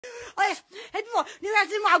Oh, yes. Hey, before New York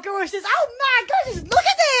City girl says, "Oh my goodness, look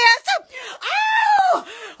at this! Oh,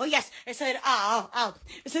 oh yes." It said,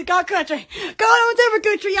 It said, "God country, going on different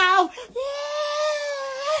country, y'all."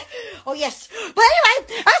 Yeah. Oh yes. But anyway,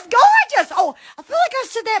 that's gorgeous. Oh, I feel like I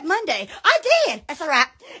said that Monday. I did. That's all right.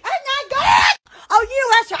 Isn't that good? Oh, you know,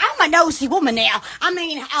 that's right. I'm a nosy woman now. I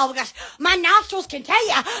mean, oh gosh, my nostrils can tell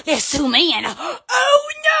you they're zoom in.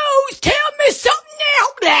 Oh no, tell me something now.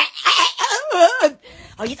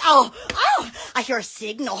 Oh, yes. I hear a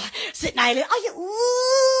signal sitting out there.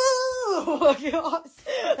 Oh, yes.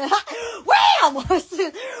 Wham!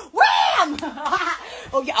 Wham!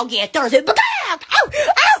 Oh, yeah, Thursday.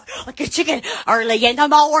 Like a chicken early in the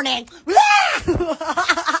morning.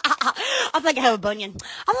 I think I have a bunion.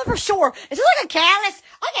 I'm not for sure. Is it like a callus?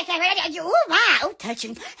 Oh, my. Oh,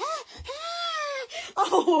 touching.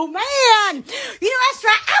 Oh, man. You know, that's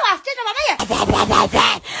right. Oh, I stood on my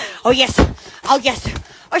man. Oh, yes. Oh, yes.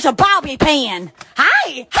 There's a bobby pin.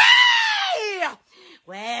 Hi. Hi.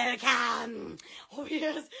 Welcome. Oh,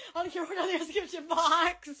 yes. I don't care what other description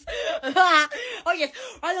box. Oh, yes.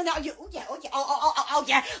 I don't know. Oh, yeah. Oh, yeah. Oh,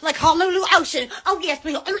 yeah. Like Honolulu Ocean. Oh, yes.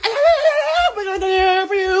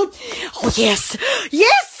 Oh, yes.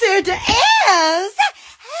 Yes, it is.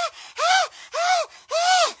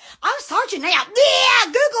 I'm searching now. Yeah,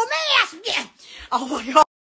 Google Maps. Yeah. Oh, my God.